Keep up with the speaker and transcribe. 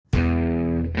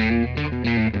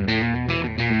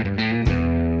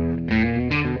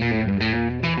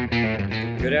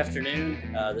afternoon.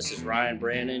 This is Ryan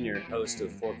Brannan, your host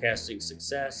of Forecasting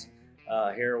Success,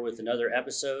 here with another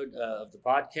episode of the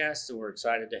podcast. And we're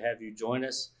excited to have you join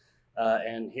us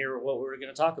and hear what we're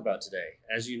going to talk about today.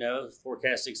 As you know,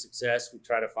 Forecasting Success, we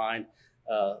try to find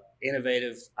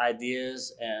innovative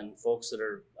ideas and folks that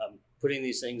are putting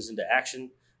these things into action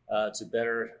to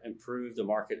better improve the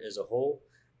market as a whole.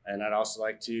 And I'd also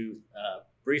like to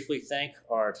briefly thank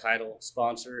our title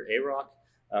sponsor, AROC,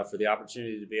 for the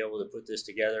opportunity to be able to put this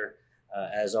together.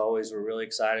 As always, we're really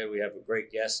excited. We have a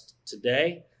great guest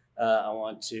today. I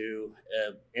want to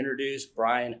introduce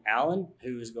Brian Allen,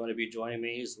 who is going to be joining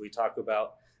me as we talk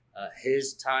about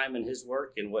his time and his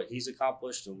work and what he's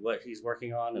accomplished and what he's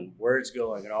working on and where it's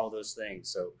going and all those things.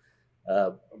 So,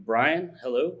 Brian,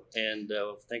 hello, and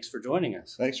thanks for joining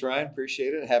us. Thanks, Ryan.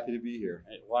 Appreciate it. Happy to be here.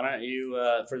 Why don't you,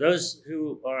 for those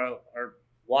who are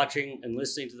watching and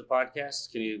listening to the podcast,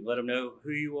 can you let them know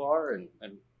who you are and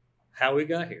how we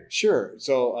got here? Sure.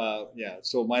 So,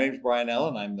 So my name is Brian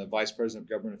Allen. I'm the Vice President of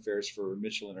Government Affairs for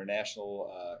Mitchell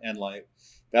International, Enlyte.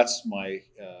 That's my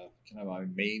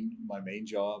main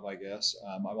job, I guess.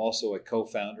 I'm also a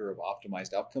co-founder of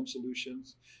Optimized Outcome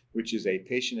Solutions, which is a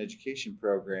patient education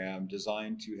program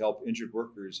designed to help injured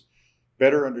workers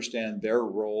better understand their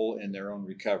role in their own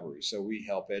recovery. So we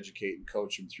help educate and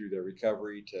coach them through their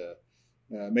recovery to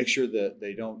make sure that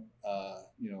they don't,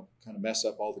 kind of mess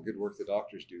up all the good work the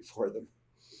doctors do for them.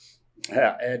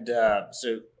 Yeah, and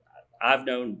so I've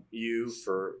known you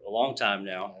for a long time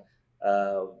now.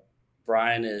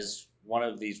 Brian is one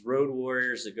of these road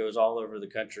warriors that goes all over the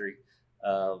country,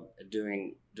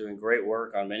 doing great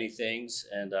work on many things.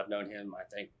 And I've known him, I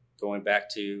think, going back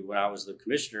to when I was the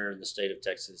commissioner in the state of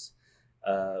Texas.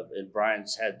 And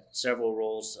Brian's had several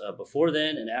roles before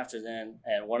then and after then.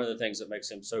 And one of the things that makes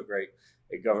him so great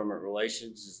at government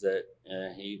relations is that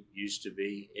he used to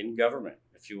be in government.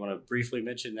 If you want to briefly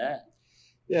mention that.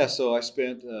 Yeah, so I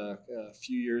spent a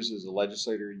few years as a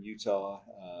legislator in Utah,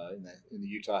 in the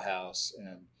Utah House,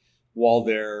 and while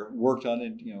there, worked on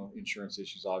insurance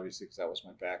issues, obviously, because that was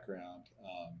my background,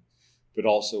 but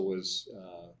also was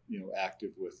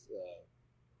active with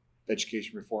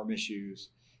education reform issues,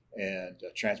 and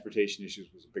transportation issues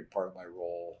was a big part of my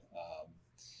role.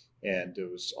 And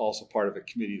it was also part of a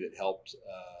committee that helped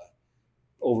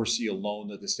oversee a loan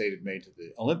that the state had made to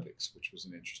the Olympics, which was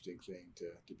an interesting thing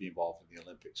to be involved in the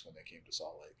Olympics when they came to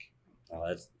Salt Lake. Oh,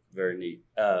 that's very neat.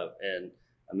 And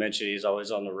I mentioned he's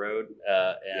always on the road,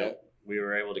 and we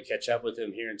were able to catch up with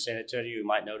him here in San Antonio. You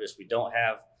might notice we don't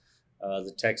have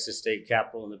the Texas State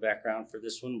Capitol in the background for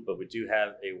this one, but we do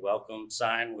have a welcome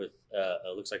sign with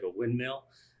looks like a windmill.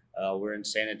 We're in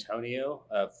San Antonio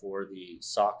for the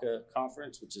SACA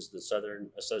conference, which is the Southern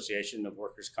Association of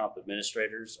Workers' Comp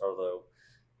Administrators, although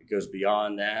it goes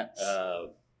beyond that. I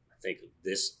think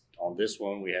on this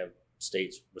one, we have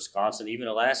states, Wisconsin, even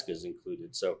Alaska is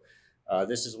included. So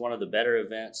this is one of the better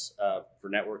events for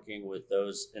networking with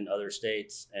those in other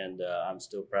states. And I'm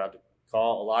still proud to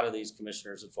call a lot of these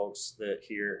commissioners and folks that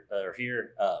are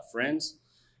here friends.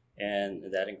 And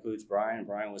that includes Brian.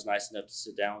 Brian was nice enough to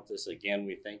sit down with us. Again,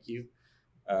 we thank you.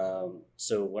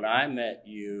 So when I met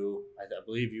you, I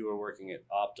believe you were working at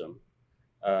Optum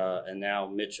and now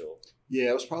Mitchell.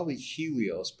 Yeah, it was probably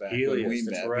Helios when we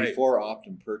met, right. Before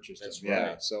Optum purchased That's them. Right.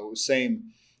 Yeah, so it was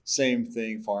same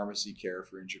thing, pharmacy care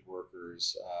for injured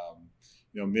workers.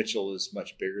 Mitchell is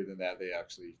much bigger than that. They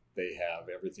have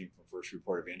everything from first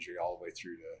report of injury all the way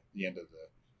through to the end of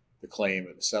the claim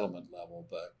at the settlement level.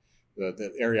 But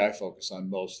the area I focus on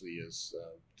mostly is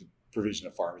the provision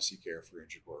of pharmacy care for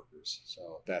injured workers.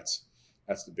 So that's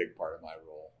the big part of my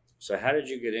role. So how did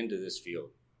you get into this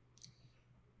field?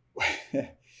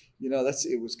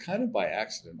 It was kind of by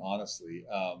accident, honestly.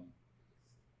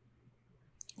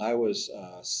 I was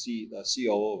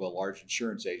COO of a large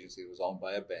insurance agency that was owned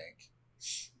by a bank.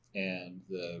 And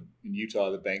in Utah,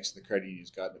 the banks and the credit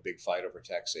unions got in a big fight over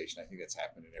taxation. I think that's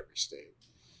happened in every state.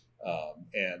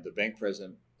 And the bank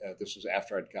president, this was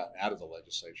after I'd gotten out of the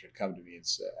legislature, had come to me and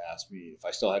asked me if I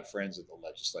still had friends at the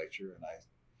legislature. And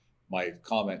my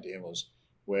comment to him was,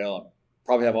 well, I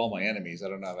probably have all my enemies. I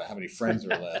don't know how many friends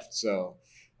are left. So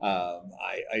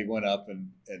I went up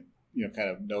and kind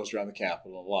of nosed around the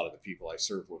Capitol. A lot of the people I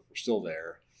served with were still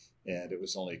there. And it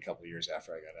was only a couple of years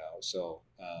after I got out. So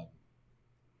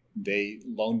they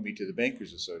loaned me to the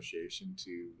Bankers Association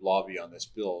to lobby on this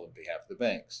bill on behalf of the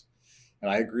banks. And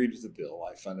I agreed with the bill.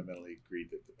 I fundamentally agreed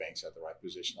that the banks had the right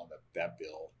position on that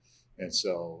bill. And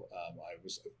so I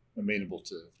was amenable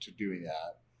to doing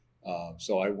that.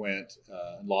 So I went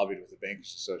and lobbied with the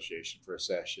Bankers Association for a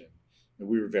session. And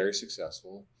we were very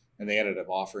successful. And they ended up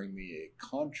offering me a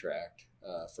contract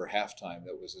for halftime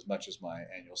that was as much as my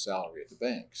annual salary at the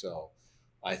bank. So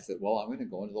I thought, well, I'm going to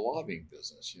go into the lobbying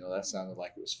business. That sounded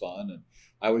like it was fun. And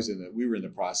we were in the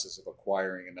process of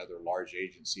acquiring another large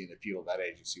agency, and the people of that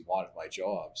agency wanted my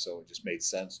job. So it just made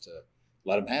sense to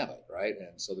let them have it, right?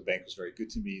 And so the bank was very good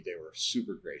to me. They were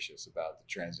super gracious about the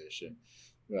transition.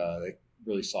 They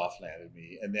really soft landed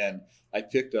me. And then I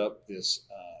picked up this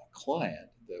client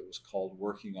that was called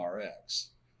Working RX.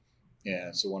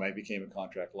 And so when I became a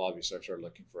contract lobbyist, I started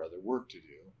looking for other work to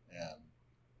do.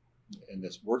 And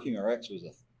this Working RX was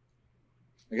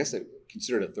I guess they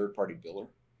considered a third-party biller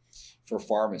for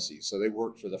pharmacies. So they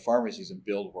worked for the pharmacies and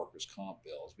billed workers' comp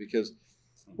bills, because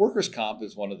workers' comp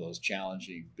is one of those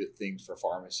challenging things for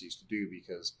pharmacies to do,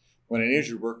 because when an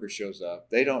injured worker shows up,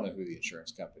 they don't know who the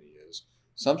insurance company is.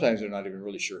 Sometimes they're not even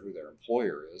really sure who their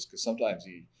employer is, because sometimes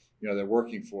they're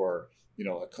working for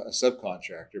a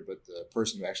subcontractor, but the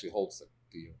person who actually holds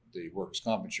the workers'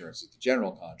 comp insurance is the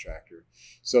general contractor.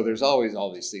 So there's always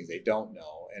all these things they don't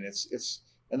know, and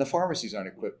and the pharmacies aren't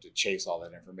equipped to chase all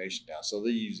that information down. So they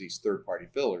use these third-party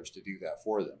billers to do that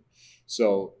for them.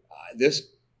 So this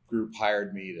group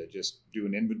hired me to just do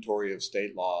an inventory of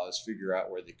state laws, figure out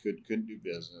where they couldn't do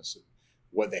business, and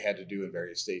what they had to do in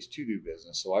various states to do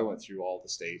business. So I went through all the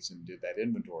states and did that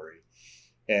inventory,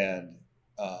 and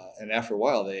after a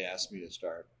while they asked me to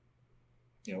start,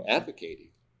 advocating,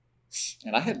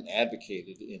 and I hadn't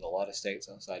advocated in a lot of states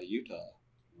outside of Utah,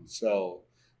 so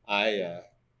I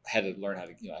had to learn how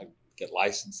to get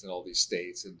licensed in all these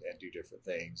states and do different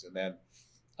things, and then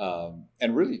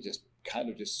and really just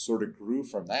sort of grew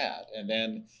from that. And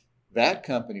then that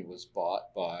company was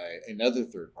bought by another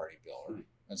third-party biller,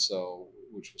 and so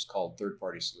which was called Third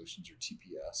Party Solutions, or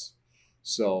TPS.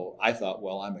 So I thought,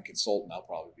 well, I'm a consultant. I'll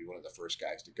probably be one of the first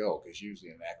guys to go, because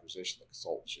usually in an acquisition, the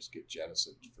consultants just get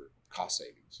jettisoned for cost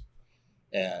savings.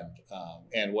 And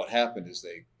what happened is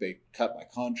they cut my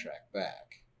contract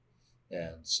back,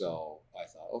 and so I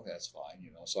thought, okay, that's fine,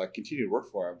 So I continued to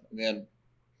work for them, and then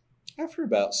after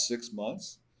about 6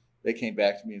 months, they came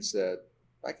back to me and said,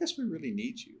 I guess we really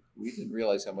need you. We didn't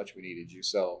realize how much we needed you,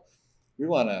 so we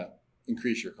want to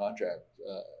increase your contract,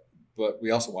 but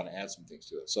we also want to add some things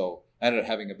to it. So I ended up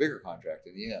having a bigger contract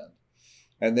in the end.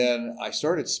 And then I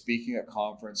started speaking at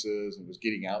conferences and was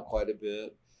getting out quite a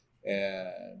bit.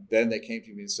 And then they came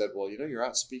to me and said, well, you're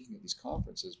out speaking at these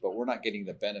conferences, but we're not getting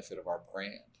the benefit of our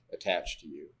brand attached to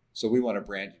you. So we want to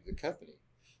brand you to the company.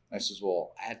 And I said,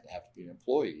 well, I had to have to be an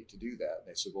employee to do that. And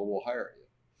they said, well, we'll hire you.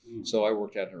 So I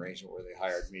worked out an arrangement where they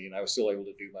hired me, and I was still able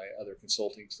to do my other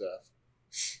consulting stuff.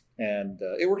 And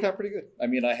it worked out pretty good. I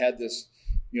mean, I had this,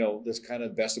 this kind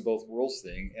of best of both worlds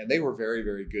thing, and they were very,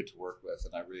 very good to work with,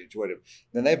 and I really enjoyed it.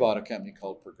 Then they bought a company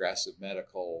called Progressive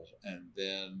Medical, and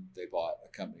then they bought a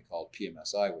company called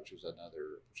PMSI, which was a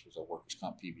workers'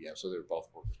 comp PBM. So they were both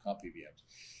workers' comp PBMs.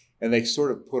 And they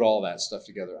sort of put all that stuff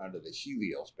together under the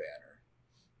Helios banner.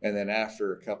 And then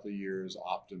after a couple of years,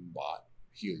 Optum bought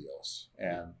Helios.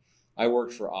 And I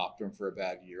worked for Optum for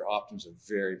about a year. Optum's a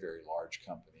very, very large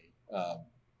company.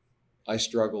 I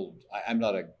struggled. I'm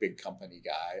not a big company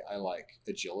guy. I like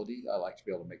agility. I like to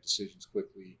be able to make decisions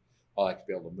quickly. I like to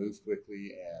be able to move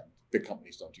quickly, and big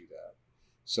companies don't do that.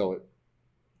 So it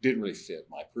didn't really fit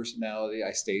my personality.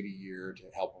 I stayed a year to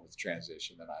help them with the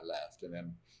transition, then I left. And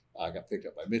then I got picked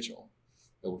up by Mitchell,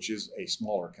 which is a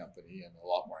smaller company and a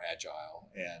lot more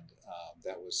agile. And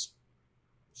that was,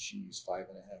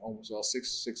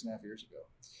 6.5 years ago.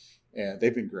 And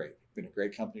they've been great. Been a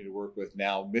great company to work with.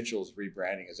 Now Mitchell's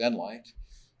rebranding as Enlyte.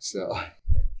 So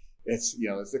it's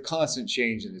the constant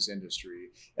change in this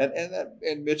industry.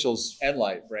 And Mitchell's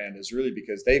Enlyte brand is really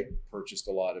because they've purchased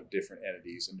a lot of different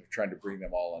entities, and they're trying to bring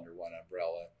them all under one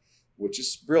umbrella, which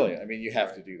is brilliant. I mean, you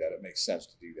have to do that. It makes sense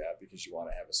to do that because you want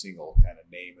to have a single kind of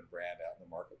name and brand out in the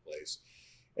marketplace.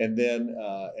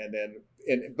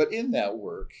 But in that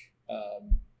work,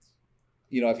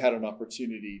 I've had an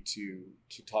opportunity to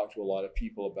talk to a lot of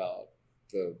people about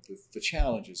the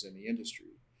challenges in the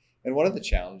industry. And one of the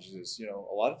challenges is,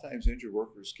 a lot of times injured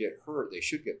workers get hurt. They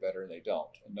should get better, and they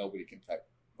don't. And nobody can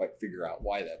quite figure out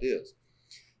why that is.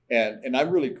 And I'm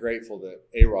really grateful that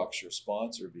AROC's your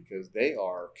sponsor, because they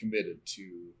are committed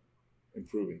to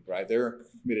improving, right? They're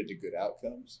committed to good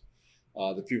outcomes.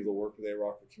 The people that work with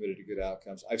AROC are committed to good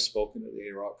outcomes. I've spoken at the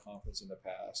AROC conference in the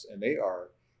past, and they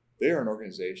are an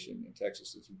organization in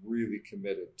Texas that's really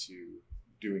committed to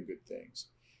doing good things.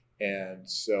 And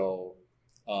so,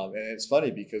 and it's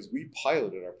funny because we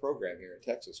piloted our program here in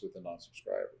Texas with the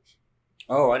non-subscribers.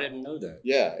 Oh, I didn't know that.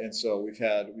 Yeah, and so we've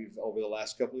over the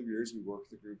last couple of years we worked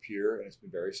the group here, and it's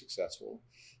been very successful.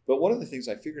 But one of the things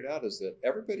I figured out is that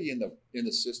everybody in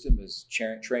the system is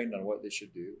trained on what they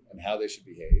should do and how they should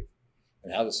behave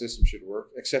and how the system should work,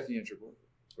 except the injured worker.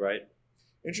 Right.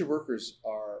 Injured workers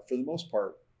are, for the most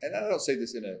part, and I don't say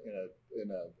this in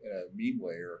a mean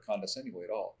way or a condescending way at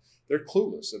all. They're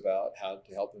clueless about how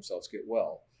to help themselves get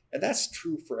well. And that's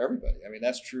true for everybody. I mean,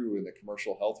 that's true in the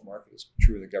commercial health market. It's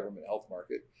true in the government health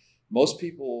market. Most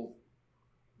people,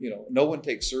 no one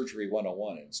takes surgery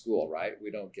 101 in school, right?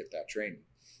 We don't get that training.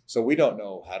 So we don't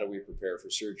know, how do we prepare for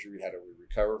surgery? How do we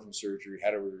recover from surgery?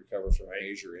 How do we recover from a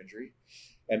major injury?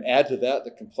 And add to that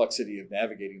the complexity of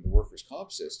navigating the workers'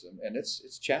 comp system. And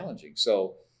it's challenging.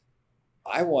 So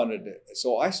I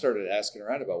started asking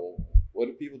around about, well, what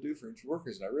do people do for injured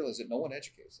workers? And I realized that no one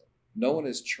educates them. No one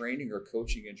is training or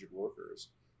coaching injured workers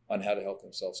on how to help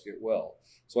themselves get well.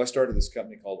 So I started this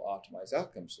company called Optimized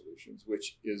Outcome Solutions,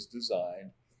 which is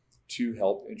designed to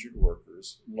help injured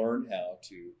workers learn how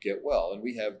to get well. And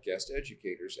we have guest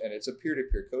educators, and it's a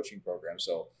peer-to-peer coaching program.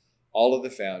 So all of the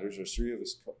founders, there's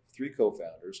three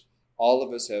co-founders, all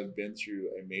of us have been through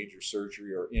a major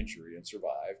surgery or injury and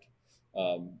survived.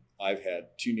 I've had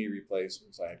 2 knee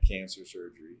replacements. I had cancer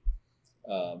surgery.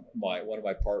 One of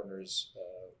my partners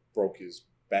broke his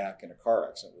back in a car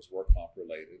accident, was work comp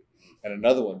related, and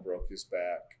another one broke his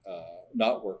back,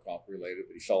 not work comp related,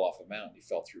 but he fell off a mountain. He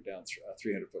fell down a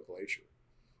 300-foot glacier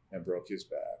and broke his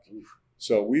back. Oof.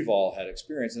 So we've all had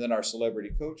experience. And then our celebrity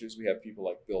coaches, we have people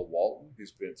like Bill Walton,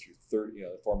 who's been through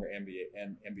the former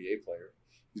NBA player.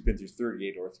 He's been through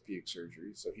 38 orthopedic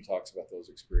surgeries. So he talks about those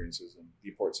experiences and the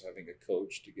importance of having a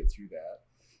coach to get through that.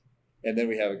 And then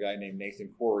we have a guy named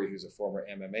Nathan Corey, who's a former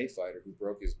MMA fighter who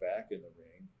broke his back in the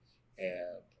ring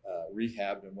and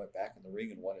rehabbed and went back in the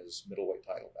ring and won his middleweight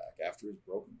title back after his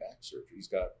broken back surgery. He's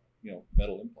got,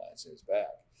 metal implants in his back.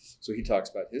 So he talks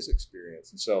about his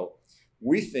experience. And so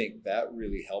we think that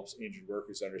really helps injured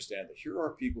workers understand that here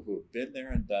are people who have been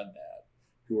there and done that,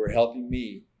 who are helping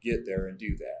me get there and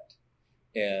do that.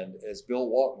 And as Bill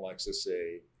Walton likes to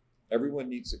say, everyone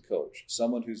needs a coach,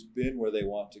 someone who's been where they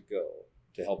want to go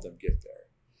to help them get there.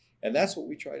 And that's what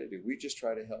we try to do. We just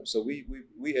try to help. So we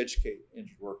educate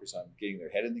injured workers on getting their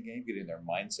head in the game, getting their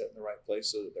mindset in the right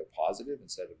place so that they're positive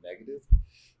instead of negative.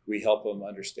 We help them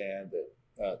understand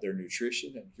that their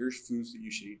nutrition, and here's foods that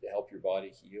you should eat to help your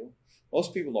body heal.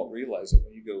 Most people don't realize that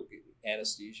when you go get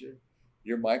anesthesia,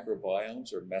 your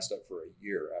microbiomes are messed up for a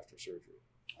year after surgery.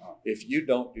 Oh. If you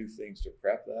don't do things to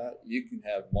prep that, you can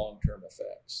have long-term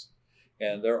effects.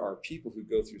 And there are people who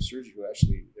go through surgery who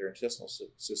actually their intestinal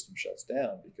system shuts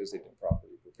down because they didn't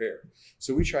properly prepare.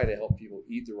 So we try to help people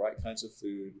eat the right kinds of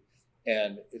food.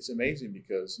 And it's amazing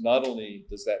because not only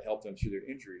does that help them through their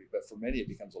injury, but for many it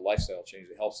becomes a lifestyle change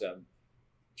that helps them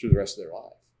through the rest of their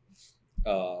life.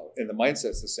 And the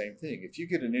mindset's the same thing. If you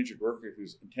get an injured worker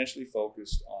who's intentionally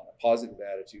focused on a positive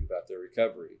attitude about their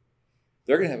recovery,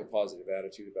 they're going to have a positive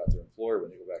attitude about their employer when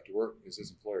they go back to work because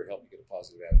this employer helped me get a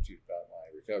positive attitude about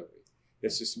my recovery.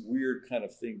 It's this weird kind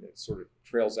of thing that sort of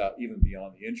trails out even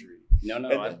beyond the injury. No,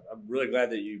 I'm really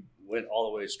glad that you went all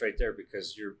the way straight there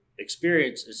because your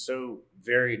experience is so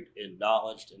varied in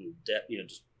knowledge and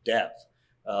depth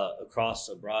across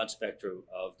a broad spectrum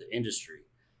of the industry.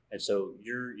 And so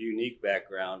your unique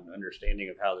background, understanding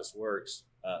of how this works,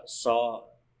 saw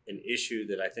an issue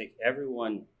that I think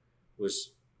everyone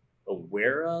was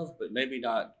aware of, but maybe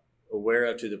not aware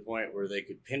of to the point where they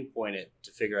could pinpoint it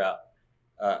to figure out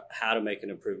how to make an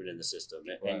improvement in the system.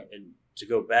 Right. And to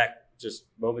go back just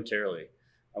momentarily,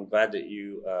 I'm glad that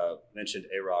you mentioned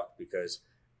AROC because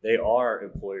they are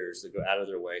employers that go out of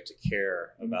their way to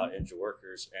care about injured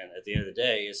workers. And at the end of the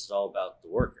day, it's all about the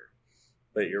worker.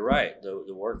 But you're right,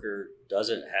 the worker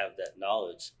doesn't have that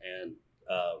knowledge, and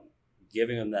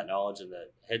giving them that knowledge and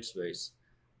that headspace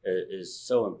is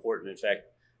so important. In fact,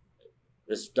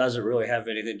 this doesn't really have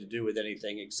anything to do with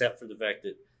anything except for the fact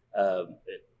that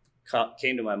it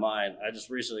came to my mind. I just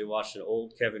recently watched an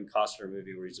old Kevin Costner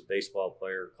movie where he's a baseball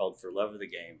player called For Love of the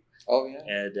Game. Oh, yeah.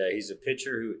 And he's a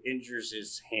pitcher who injures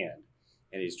his hand,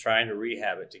 and he's trying to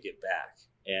rehab it to get back.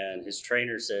 And his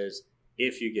trainer says,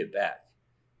 if you get back.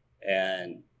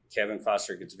 And Kevin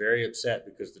Costner gets very upset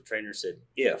because the trainer said,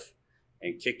 if,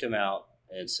 and kicked him out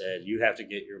and said, you have to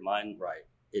get your mind right.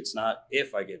 It's not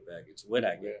if I get back, it's when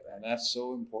I get back. And that's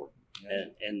so important.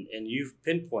 Yeah. And you've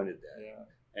pinpointed that. Yeah.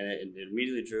 And it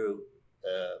immediately drew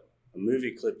a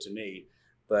movie clip to me.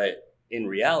 But in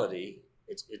reality,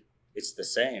 it's the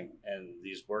same. And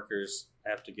these workers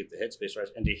have to get the headspace right.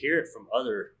 And to hear it from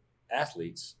other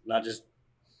athletes, not just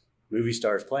movie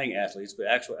stars playing athletes, but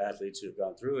actual athletes who have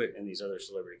gone through it and these other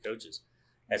celebrity coaches,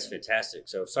 That's fantastic.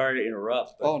 So sorry to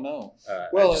interrupt. But, Oh no.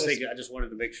 Well, I just wanted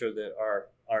to make sure that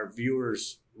our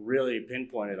viewers really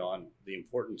pinpointed on the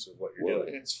importance of what you're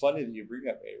doing. It's funny that you bring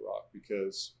up AROC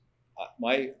because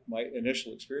my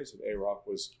initial experience with AROC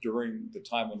was during the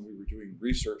time when we were doing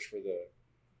research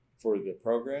for the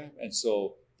program, and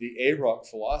so the AROC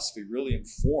philosophy really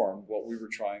informed what we were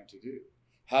trying to do.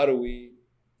 How do we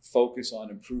focus on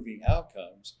improving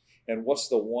outcomes? And what's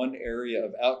the one area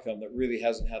of outcome that really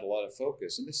hasn't had a lot of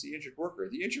focus? And it's the injured worker.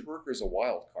 The injured worker is a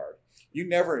wild card.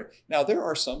 Now there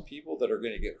are some people that are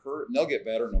going to get hurt and they'll get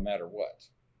better no matter what.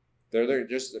 They're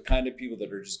just the kind of people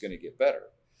that are just going to get better.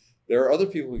 There are other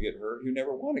people who get hurt who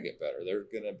never want to get better. They're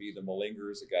going to be the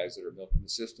malingers, the guys that are milking the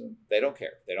system. They don't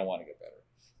care. They don't want to get better.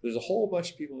 There's a whole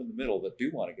bunch of people in the middle that do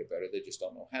want to get better. They just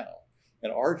don't know how.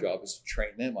 And our job is to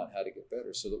train them on how to get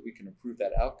better so that we can improve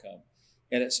that outcome.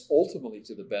 And it's ultimately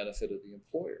to the benefit of the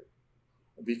employer,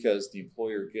 because the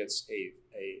employer gets a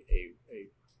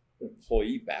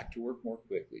employee back to work more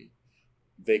quickly.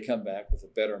 They come back with a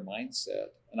better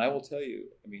mindset. And I will tell you,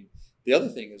 I mean, the other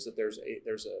thing is that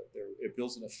it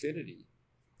builds an affinity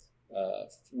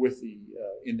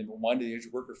in the mind of the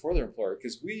injured worker for their employer,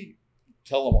 because we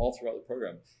tell them all throughout the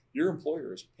program, your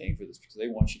employer is paying for this because they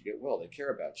want you to get well. They care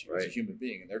about you as a human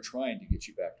being, and they're trying to get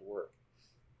you back to work.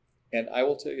 And I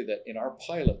will tell you that in our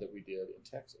pilot that we did in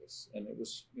Texas, and it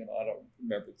was, I don't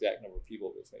remember the exact number of people,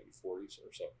 but it was maybe 40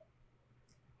 or so.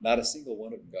 Not a single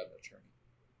one of them got an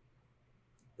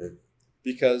attorney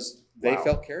because they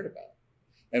felt cared about.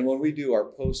 And when we do our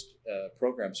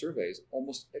post-program surveys,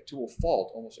 almost to a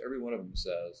fault, almost every one of them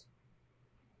says,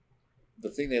 the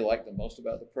thing they like the most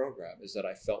about the program is that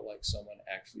I felt like someone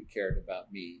actually cared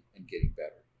about me and getting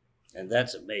better. And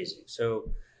that's amazing.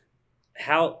 So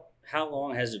how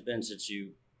long has it been since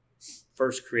you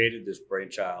first created this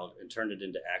brainchild and turned it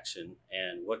into action?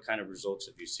 And what kind of results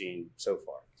have you seen so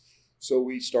far? So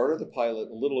we started the pilot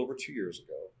a little over 2 years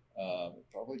ago,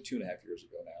 probably 2.5 years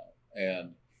ago now.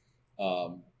 And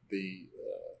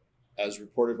as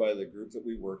reported by the group that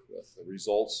we worked with, the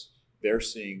results they're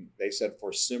seeing, they said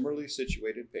for similarly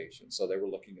situated patients, so they were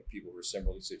looking at people who are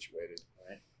similarly situated.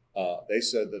 Right. They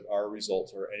said that our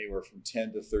results are anywhere from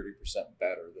 10 to 30%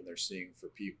 better than they're seeing for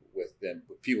people with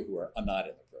people who are not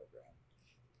in the program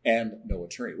and no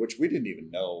attorney, which we didn't even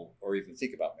know or even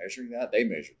think about measuring that. They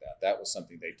measured that. That was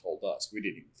something they told us. We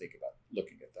didn't even think about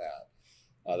looking at that.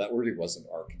 That really wasn't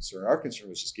our concern. Our concern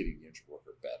was just getting the injured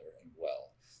worker better and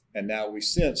well. And now we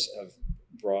since have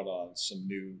brought on some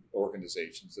new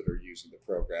organizations that are using the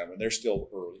program, and they're still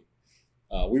early.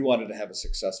 We wanted to have a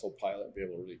successful pilot and be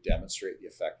able to really demonstrate the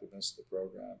effectiveness of the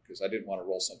program, because I didn't want to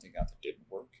roll something out that didn't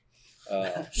work.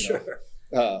 Sure.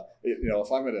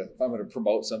 If I'm going to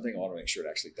promote something, I want to make sure it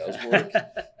actually does work.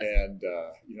 And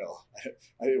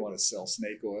I didn't want to sell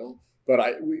snake oil, but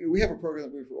we have a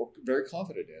program that we're very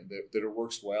confident in that it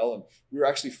works well. And we were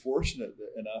actually fortunate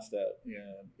enough that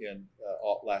in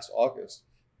last August,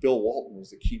 Bill Walton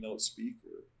was the keynote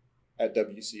speaker at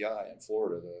WCI in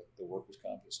Florida, the Workers'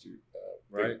 Comp Institute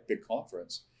big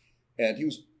conference, and he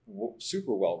was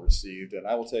super well received. And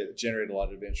I will tell you, it generated a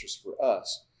lot of interest for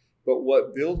us. But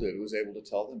what Bill did was able to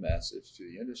tell the message to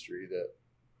the industry that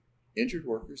injured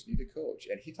workers need a coach.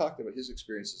 And he talked about his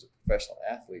experience as a professional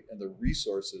athlete and the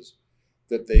resources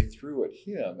that they threw at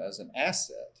him as an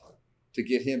asset to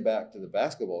get him back to the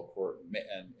basketball court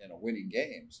and winning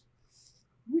games.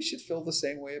 We should feel the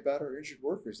same way about our injured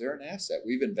workers. They're an asset.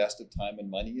 We've invested time and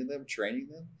money in them, training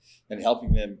them, and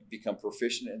helping them become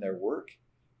proficient in their work.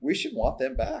 We should want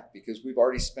them back because we've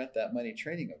already spent that money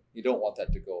training them. You don't want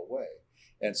that to go away.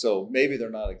 And so maybe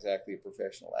they're not exactly a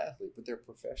professional athlete, but they're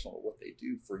professional at what they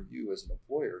do for you as an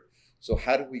employer. So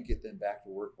how do we get them back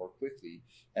to work more quickly?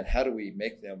 And how do we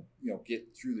make them, get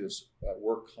through this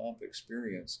work comp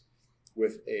experience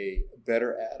with a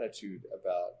better attitude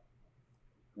about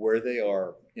where they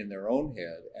are in their own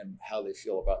head and how they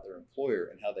feel about their employer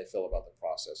and how they feel about the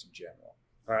process in general?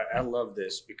 All right, I love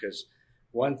this because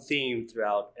one theme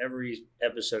throughout every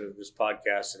episode of this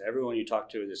podcast and everyone you talk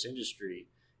to in this industry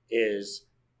is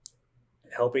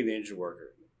helping the injured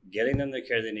worker, getting them the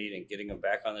care they need and getting them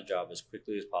back on the job as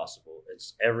quickly as possible.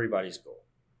 It's everybody's goal.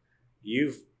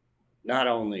 You've not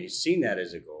only seen that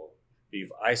as a goal, but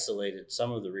you've isolated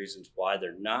some of the reasons why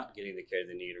they're not getting the care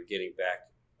they need or getting back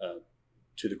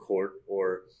to the court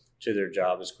or to their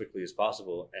job as quickly as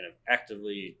possible, and have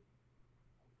actively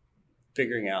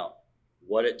figuring out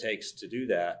what it takes to do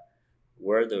that,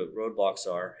 where the roadblocks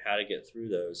are, how to get through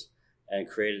those, and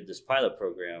created this pilot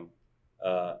program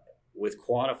with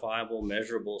quantifiable,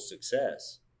 measurable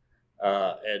success.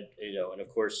 And of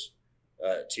course,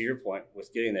 to your point,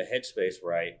 with getting the headspace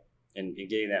right, and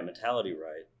getting that mentality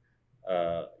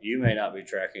right. You may not be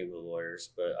tracking the lawyers,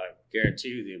 but I guarantee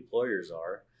you the employers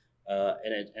are.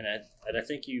 And I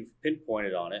think you've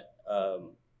pinpointed on it,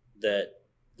 that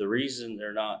the reason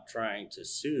they're not trying to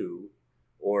sue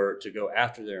or to go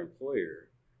after their employer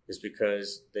is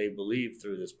because they believe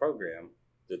through this program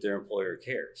that their employer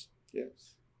cares.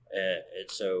 Yes. And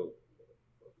so,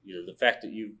 the fact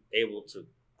that you're able to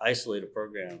isolate a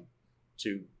program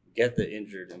to get the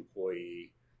injured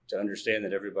employee to understand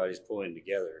that everybody's pulling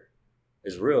together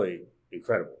is really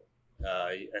incredible.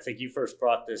 I think you first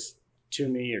brought this to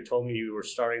me or told me you were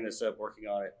starting this up, working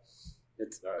on it.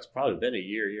 It's probably been a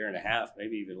year and a half,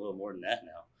 maybe even a little more than that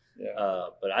now. Yeah.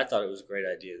 But I thought it was a great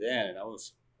idea then, and I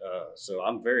was so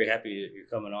I'm very happy that you're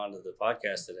coming on to the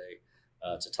podcast today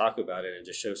to talk about it and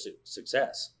to show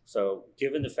success. So,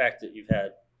 given the fact that you've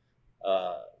had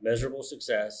measurable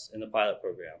success in the pilot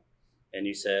program, and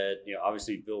you said,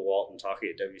 obviously Bill Walton talking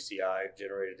at WCI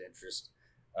generated interest.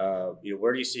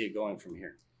 Where do you see it going from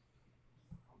here?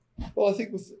 Well, I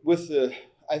think with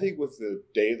the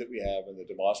data that we have and the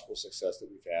demonstrable success that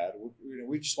we've had,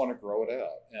 we just want to grow it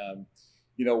out.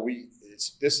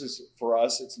 This is for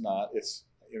us. It's not. It's.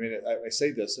 I mean, I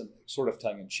say this in sort of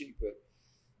tongue in cheek, but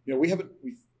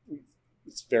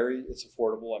it's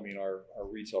affordable. I mean, our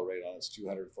retail rate on it's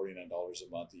 $249 a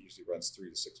month. It usually runs 3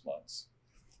 to 6 months,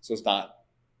 so it's not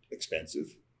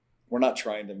expensive. We're not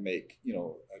trying to make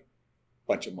a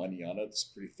bunch of money on it. It's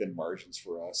pretty thin margins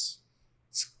for us.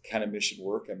 It's kind of mission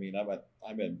work. I mean, I'm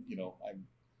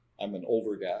an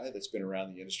older guy that's been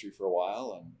around the industry for a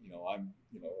while, and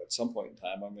at some point in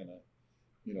time I'm gonna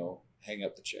hang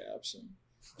up the chaps and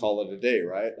call it a day,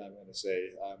 right? I'm gonna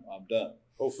say I'm done.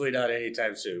 Hopefully not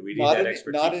anytime soon. We need that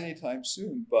expertise. Not anytime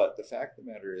soon. But the fact of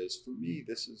the matter is, for me,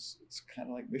 it's kind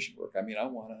of like mission work. I mean,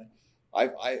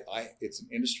 it's an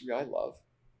industry I love.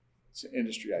 It's an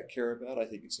industry I care about. I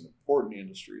think it's an important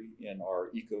industry in our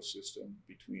ecosystem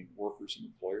between workers and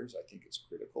employers. I think it's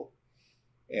critical.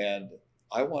 And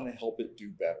I want to help it do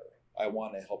better. I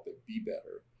want to help it be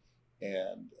better.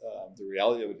 And the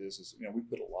reality of it is we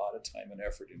put a lot of time and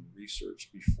effort in research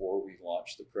before we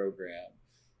launched the program.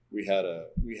 We had a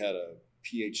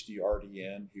PhD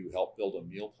RDN who helped build a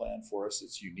meal plan for us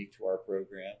that's unique to our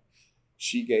program.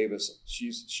 She gave us,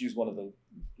 she's one of the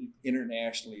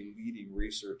internationally leading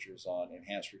researchers on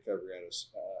enhanced recovery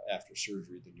after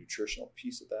surgery, the nutritional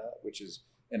piece of that, which is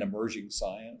an emerging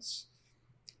science.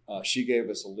 She gave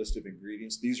us a list of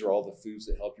ingredients. These are all the foods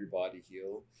that help your body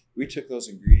heal. We took those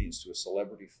ingredients to a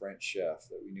celebrity French chef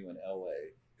that we knew in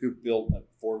LA who built a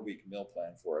 4-week meal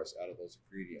plan for us out of those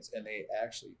ingredients. And they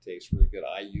actually taste really good.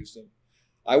 I used them.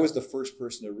 I was the first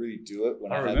person to really do it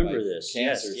when I had my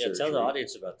cancer surgery. Yeah, tell the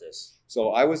audience about this.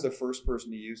 So I was the first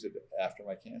person to use it after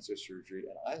my cancer surgery,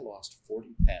 and I lost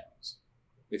 40 pounds,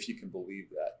 if you can believe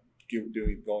that,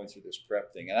 going through this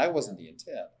prep thing. And that wasn't the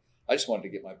intent. I just wanted to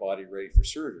get my body ready for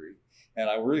surgery, and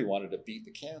I really wanted to beat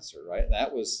the cancer, right? And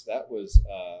that was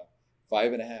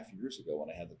 5.5 years ago when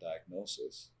I had the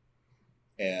diagnosis,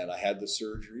 and I had the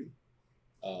surgery.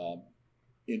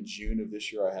 In June of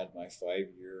this year, I hit my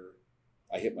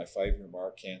 5-year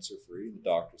mark cancer free. The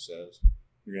doctor says,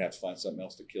 you're gonna have to find something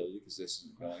else to kill you because this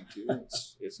isn't going to.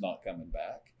 It's not coming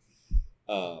back,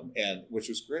 and which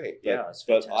was great.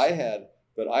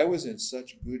 But I was in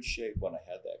such good shape when I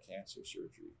had that cancer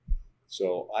surgery.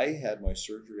 So I had my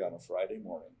surgery on a Friday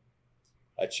morning.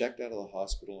 I checked out of the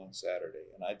hospital on Saturday,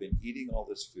 and I've been eating all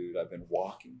this food. I've been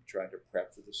walking, trying to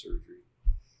prep for the surgery.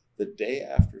 The day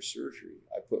after surgery,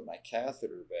 I put my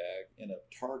catheter bag in a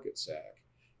Target sack,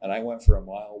 and I went for a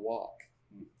mile walk.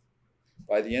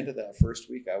 By the end of that first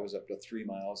week, I was up to 3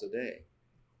 miles a day.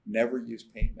 Never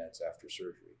used pain meds after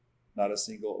surgery. Not a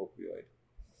single opioid.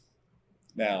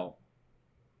 Now,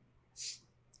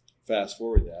 fast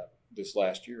forward that. This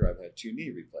last year, I've had 2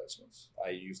 knee replacements. I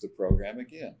used the program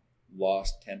again.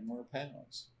 Lost 10 more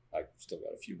pounds. I still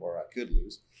got a few more I could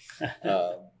lose.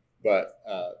 But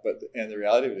the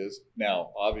reality of it is,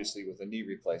 now, obviously, with a knee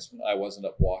replacement, I wasn't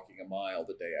up walking a mile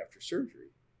the day after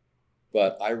surgery.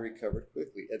 But I recovered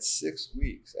quickly at 6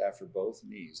 weeks after both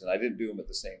knees. And I didn't do them at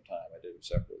the same time. I did them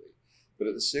separately. But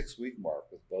at the 6-week mark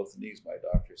with both knees, my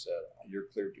doctor said, you're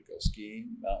cleared to go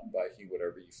skiing, mountain biking,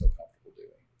 whatever you feel comfortable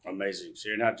doing. Amazing. So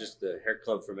you're not just the hair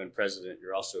club for men president,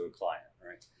 you're also a client,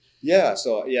 right? Yeah.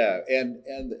 So, yeah. And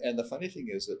the funny thing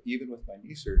is that even with my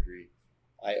knee surgery,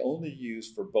 I only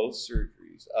used for both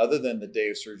surgeries, other than the day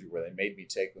of surgery where they made me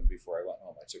take them before I went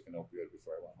home. I took an opioid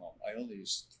before I went home. I only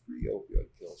used 3 opioid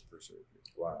pills per surgery.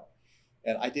 Wow.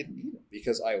 And I didn't need them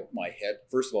because my head,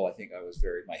 first of all, I think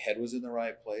my head was in the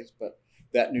right place, but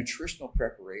that nutritional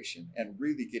preparation and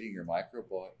really getting your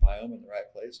microbiome in the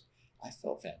right place, I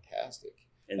felt fantastic.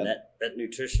 And that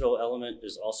nutritional element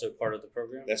is also part of the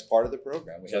program? That's part of the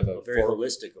program. We have a very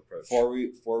holistic approach.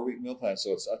 4-week meal plan.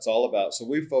 So it's all about, so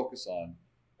we focus on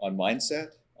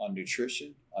mindset, on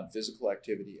nutrition, on physical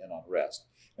activity, and on rest.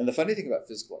 And the funny thing about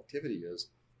physical activity is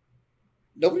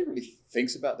nobody really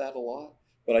thinks about that a lot.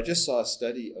 But I just saw a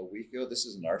study a week ago. This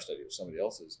isn't our study, it was somebody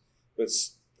else's. But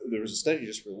there was a study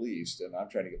just released, and I'm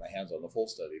trying to get my hands on the full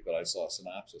study, but I saw a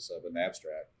synopsis of an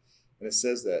abstract. And it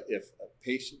says that if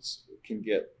patients can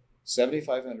get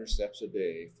 7,500 steps a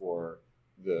day for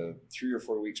the 3 or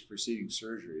 4 weeks preceding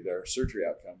surgery, their surgery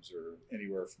outcomes are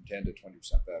anywhere from 10 to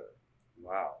 20% better.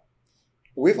 Wow.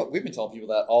 We've been telling people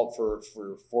that all for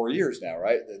 4 years now,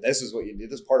 right? This is what you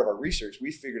need. This is part of our research.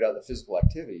 We figured out that physical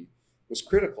activity was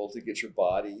critical to get your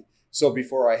body. So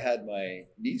before I had my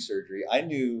knee surgery, I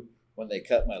knew when they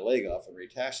cut my leg off and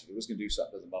reattached it was going to do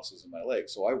something to the muscles in my leg.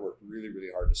 So I worked really,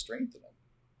 really hard to strengthen them.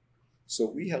 So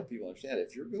we help people understand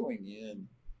if you're going in,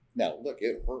 now look,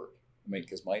 it hurt. I mean,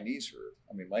 because my knees hurt.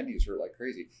 I mean, my knees hurt like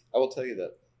crazy. I will tell you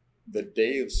that the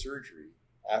day of surgery,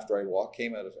 after I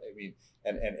came out of,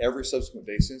 and every subsequent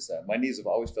day since then, my knees have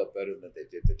always felt better than they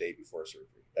did the day before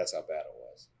surgery. That's how bad it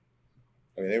was.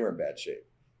 I mean, they were in bad shape.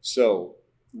 So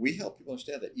we help people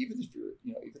understand that even if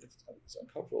it's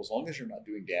uncomfortable, as long as you're not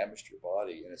doing damage to your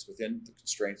body and it's within the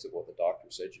constraints of what the doctor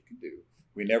said you can do.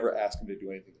 We never ask them to do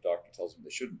anything the doctor tells them they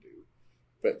shouldn't do.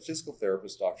 But physical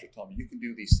therapists, doctors tell them you can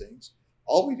do these things.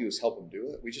 All we do is help them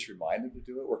do it. We just remind them to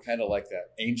do it. We're kind of like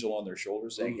that angel on their shoulder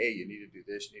saying, hey, you need to do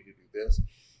this, you need to do this.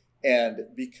 And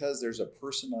because there's a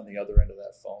person on the other end of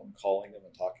that phone calling them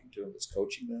and talking to them that's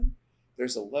coaching them,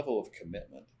 there's a level of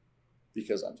commitment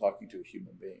because I'm talking to a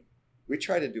human being. We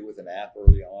tried to do it with an app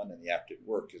early on, and the app didn't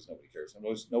work because nobody cares.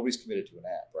 Nobody's committed to an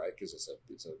app, right? Because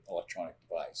it's an electronic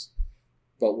device.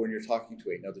 But when you're talking to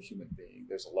another human being,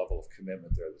 there's a level of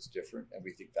commitment there that's different. And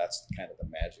we think that's kind of the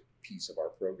magic piece of our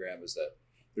program is that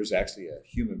there's actually a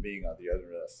human being on the other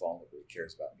end of that phone that really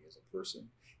cares about me as a person.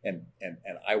 And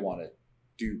I want to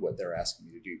do what they're asking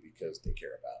me to do because they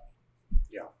care about me.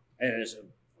 Yeah. And it's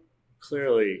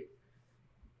clearly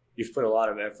you've put a lot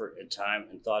of effort and time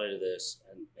and thought into this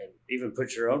and even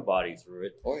put your own body through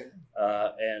it. Oh, yeah.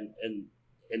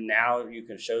 And now you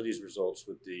can show these results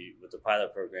with the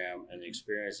pilot program and the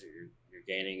experience that you're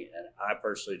gaining. And I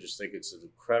personally just think it's an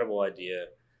incredible idea,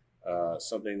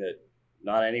 something that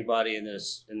not anybody in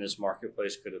this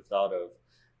marketplace could have thought of,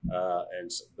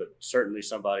 but certainly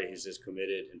somebody who's as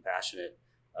committed and passionate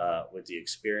with the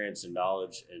experience and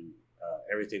knowledge and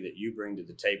everything that you bring to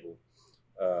the table.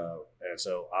 And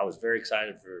so I was very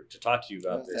excited to talk to you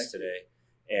about this today.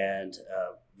 And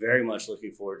very much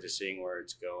looking forward to seeing where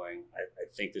it's going. I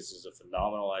think this is a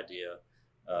phenomenal idea,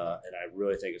 and I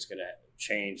really think it's going to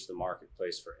change the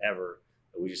marketplace forever.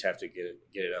 We just have to get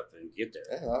it up and get there.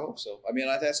 Yeah, I hope so. I mean,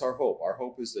 that's our hope. Our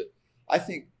hope is that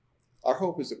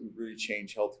we really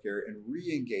change healthcare and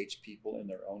re-engage people in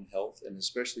their own health, and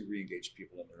especially re-engage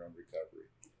people in their own recovery.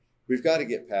 We've got to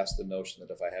get past the notion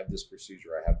that if I have this procedure,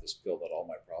 I have this pill, that all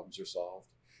my problems are solved.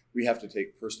 We have to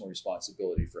take personal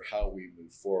responsibility for how we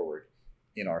move forward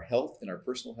in our health, in our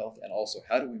personal health, and also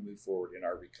how do we move forward in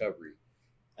our recovery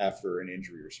after an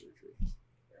injury or surgery.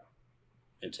 Yeah.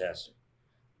 Fantastic.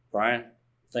 Brian,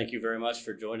 thank you very much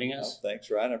for joining us. Oh, thanks,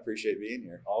 Ryan. I appreciate being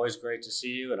here. Always great to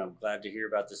see you, and I'm glad to hear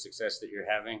about the success that you're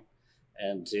having.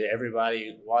 And to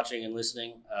everybody watching and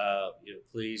listening,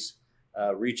 please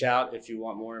reach out if you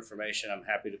want more information. I'm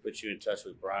happy to put you in touch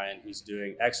with Brian. He's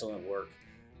doing excellent work.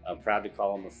 I'm proud to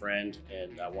call him a friend,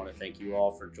 and I want to thank you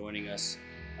all for joining us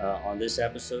on this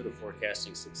episode of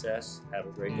Forecasting Success. Have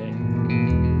a great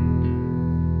day.